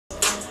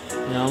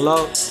Young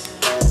Lowe. We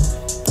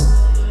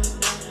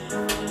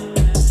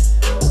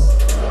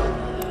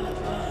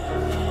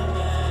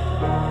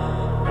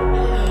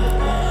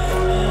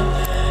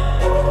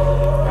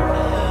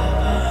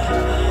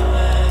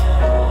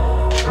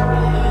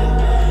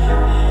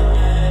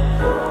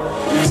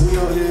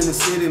out here in the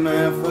city,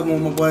 man. Fucking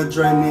with my boy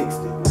Dre Mixed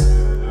it.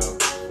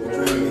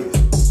 Dre Mixed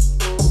it.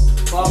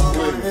 Follow me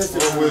on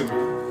Instagram.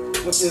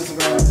 What's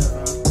Instagram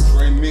at, bro?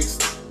 Dre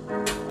Mixed it.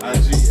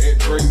 IG at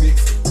Dre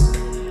Mixed it.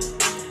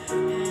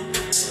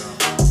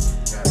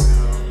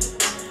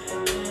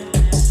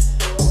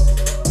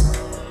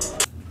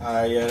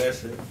 Alright, yeah,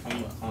 that's it.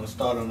 I'm gonna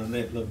start on the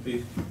next little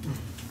piece.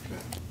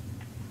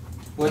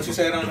 What you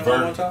said on the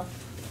one time?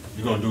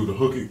 You gonna do the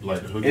hook,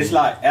 like the hook? It's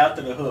like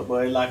after the hook,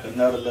 but it's like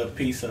another little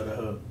piece of the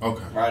hook.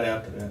 Okay. Right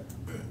after that.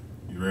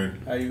 You ready?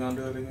 How you gonna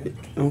do it again?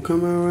 Don't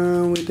come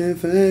around with that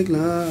fake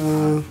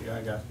love. Yeah,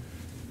 I got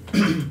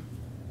it.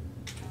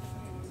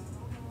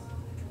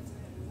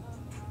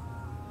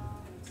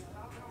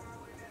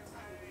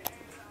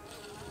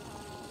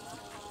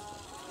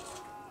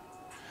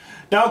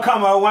 Don't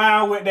come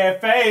around with that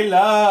fake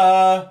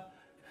love.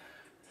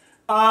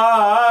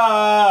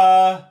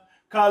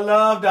 Cause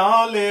love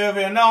don't live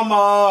in no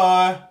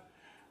more.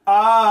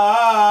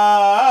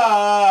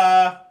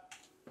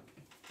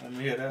 Let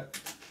me hear that.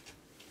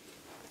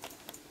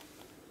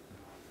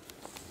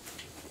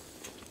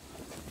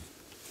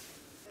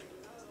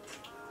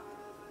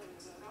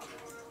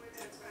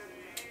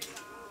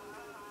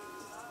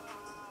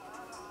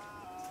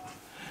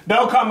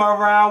 Don't come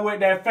around with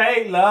that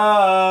fake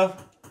love.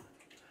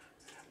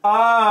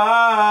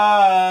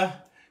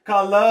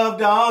 Cause love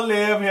don't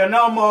live here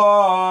no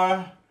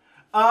more.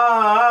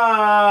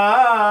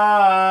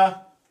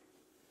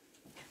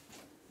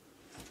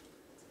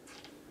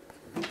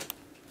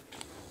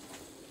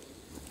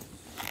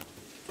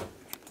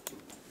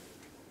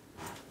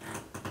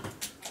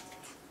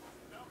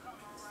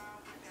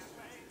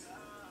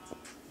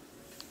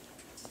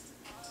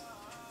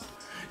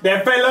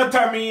 That fella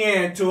turned me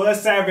into a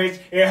savage.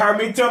 It hurt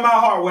me to my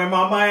heart when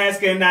mama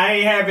asking I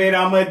ain't have it.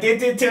 I'm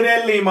addicted to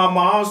that lean,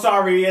 mama. I'm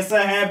sorry, it's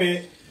a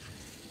habit.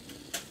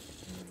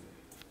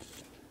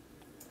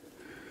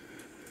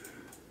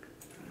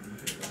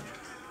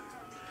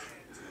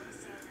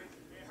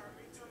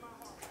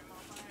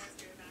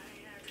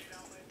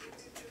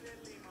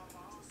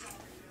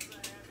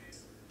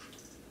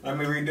 Let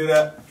me redo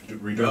that.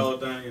 Redo the whole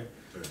thing. Yeah.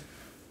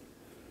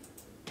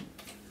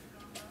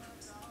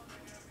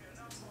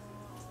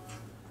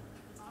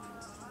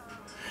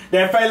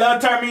 That fella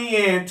turned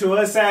me into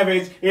a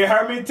savage. It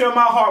hurt me to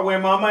my heart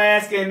when mama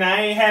asking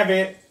I ain't have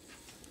it.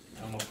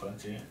 I'm gonna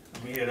punch in.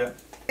 Let me hear that.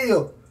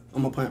 Yo,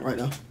 I'm gonna punch right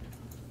now.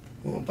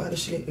 You won't buy the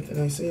shit if it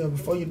ain't sealed.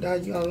 Before you die,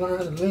 you gotta learn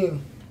how to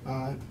live.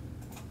 Alright.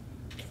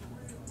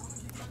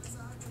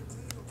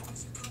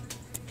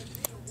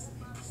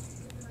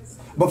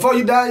 Before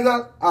you die, you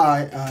got.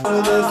 Alright, alright.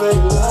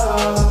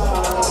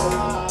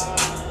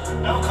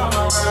 Don't come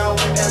around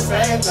with that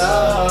fake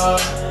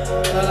love.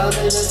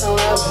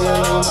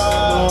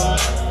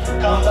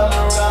 Don't come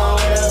around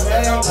with that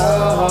fake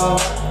love.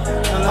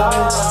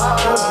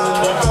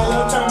 That fella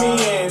turned me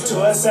into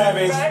a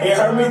savage. It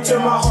hurt me to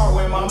my heart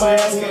when mama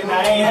asking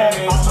I ain't have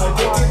it. I'm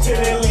addicted to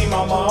the lean,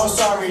 mama. I'm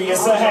sorry,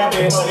 it's a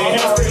habit. But it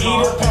helps to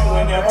eat a pain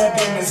whenever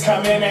demons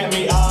coming at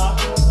me.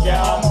 Yeah,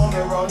 I'm on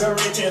the road to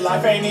riches.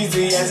 Life ain't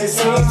easy as it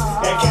seems.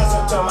 That cancer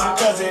to my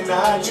cousin,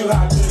 not you.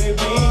 How could it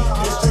be?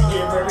 This street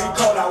get very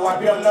cold. I wipe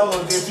your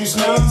nose if you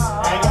sneeze. I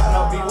ain't got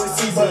no beef with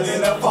C's, but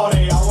in the fall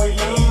they always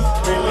leave.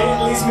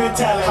 Relentless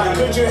mentality. How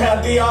could you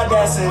have the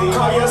audacity?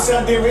 Call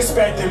yourself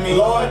disrespecting me.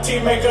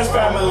 Loyalty make us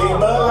family,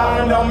 but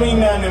lying don't mean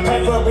nothing to me.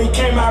 Paper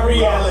became my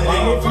reality.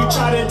 And if you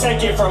try to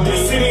take it from me,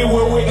 the city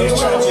will witness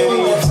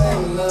tragedy.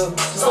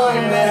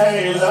 Find that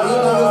hate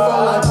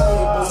love.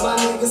 My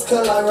niggas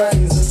cut like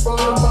razors. From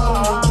the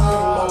bottom we came. A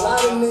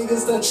lot of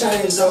niggas done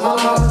changed. So my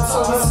mama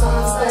told me,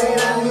 son, stay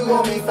down, you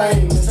gon' be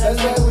famous. That's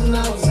back when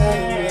I was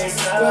famous.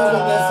 Run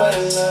with that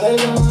fake love. They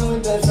don't run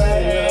with that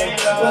fake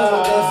love. Run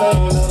with that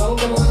fake love. Don't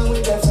come around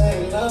with that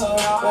fake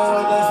love. Run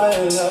with that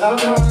fake love. Don't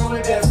come around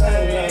with that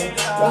fake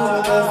love. Run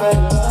with that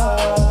fake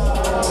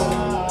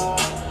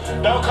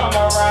love. Don't come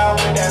around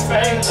with that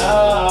fake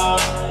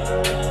love.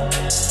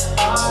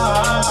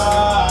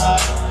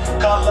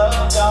 Cause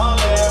love don't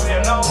live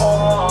here no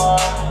more.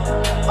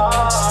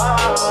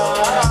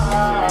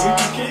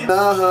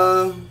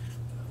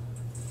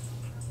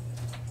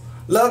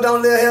 Love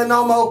don't live here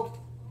no more.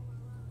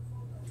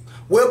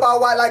 Whip all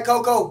white like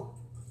Coco.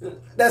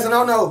 That's a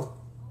no-no.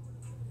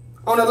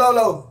 On the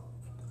low-low.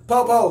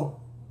 Popo.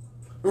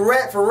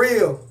 Rat for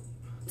real.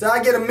 Till I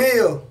get a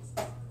meal.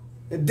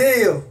 A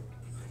deal.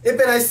 If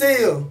it ain't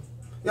sealed,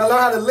 y'all learn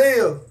how to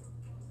live.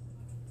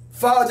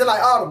 Fall just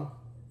like autumn.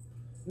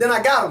 Then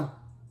I got 'em.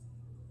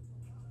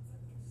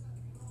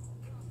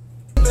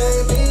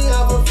 Baby,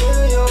 I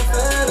fulfill your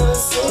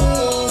fantasy.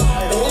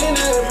 And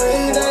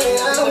every day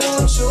I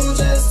want you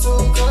just to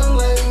come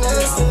like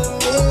next to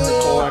me.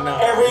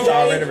 Every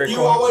day,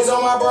 you always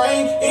on my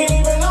brain. And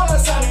even on a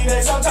sunny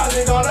day, sometimes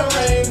it's gonna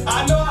rain.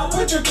 I know I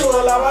put you true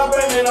love, I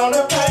blame it on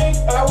the pain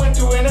I went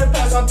through in the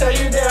past. I'll tell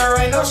you there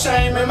ain't no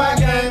shame in my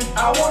game.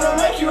 I wanna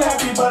make you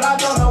happy, but I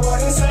don't know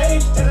what to say.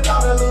 In the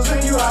thought of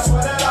losing you, I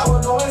swear that I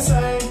would go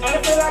insane. And the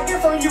feel I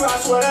get from you, I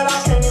swear that I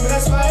can't even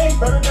explain.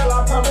 Baby girl,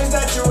 I promise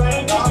that you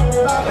ain't thinking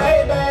me, my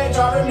baby.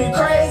 Driving me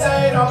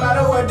crazy, no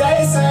matter what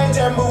they say.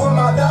 Just moving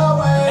my the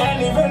way,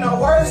 ain't even the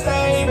worst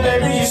thing.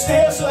 Baby, you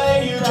still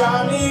slay, you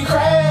drive me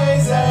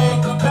crazy,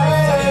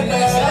 baby.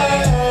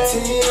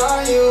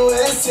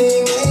 T-R-U-S-T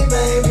me,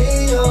 baby.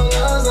 Your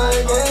love's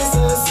like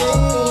ecstasy.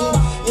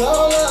 Your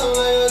love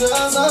like a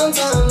drug,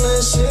 sometimes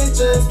that shit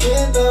just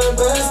get the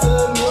best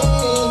of me.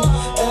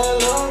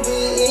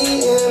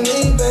 L-O-V-E in me,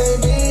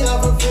 baby. I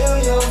fulfill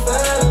your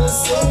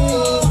fantasy.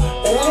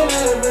 And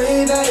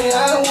every day I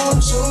want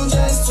you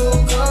just to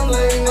come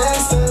lay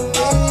next to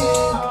me.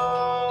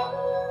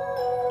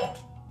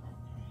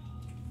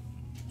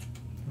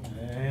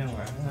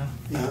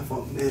 Yeah, I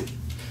fuck that.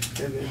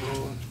 That been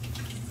hard.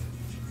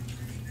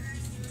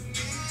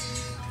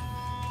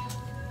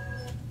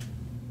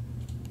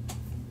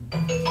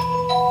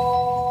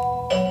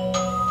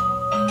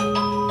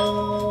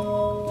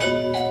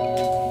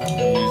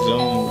 You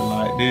zoom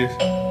like this.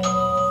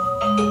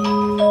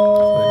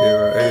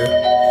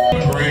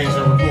 Range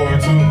and record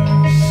too.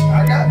 I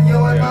got yo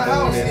at my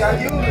house. See, I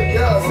use it.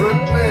 Yeah,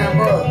 man,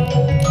 bro.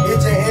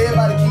 It's just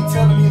everybody keep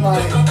telling me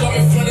like.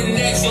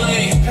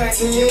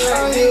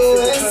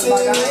 T-R-U-S-T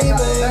me,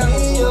 baby.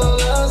 Your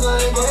love's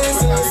like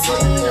ecstasy.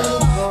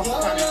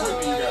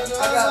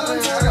 I got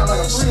like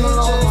a 3 month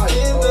on mic.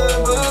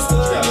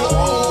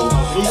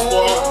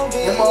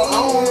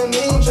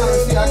 I'm trying to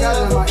see. I got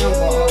it in my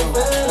inbox,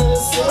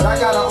 but I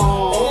got a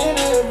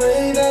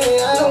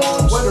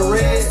what the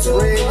red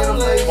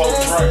interface.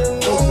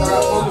 I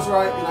got focus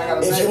right, and I got a.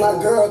 If you my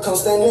girl, come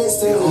stand next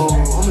to me. I'm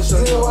gonna show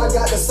you. You know I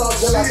got the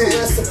sauce just like a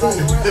recipe.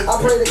 I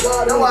pray to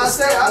God. That's why I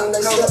say when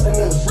they step in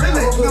me.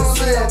 Really, you know what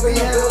I'm saying?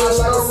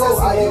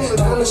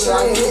 I'm gonna show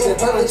you. Hit the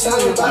perfect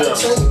time. About to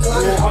change the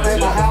climate. I'm at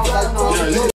my house like.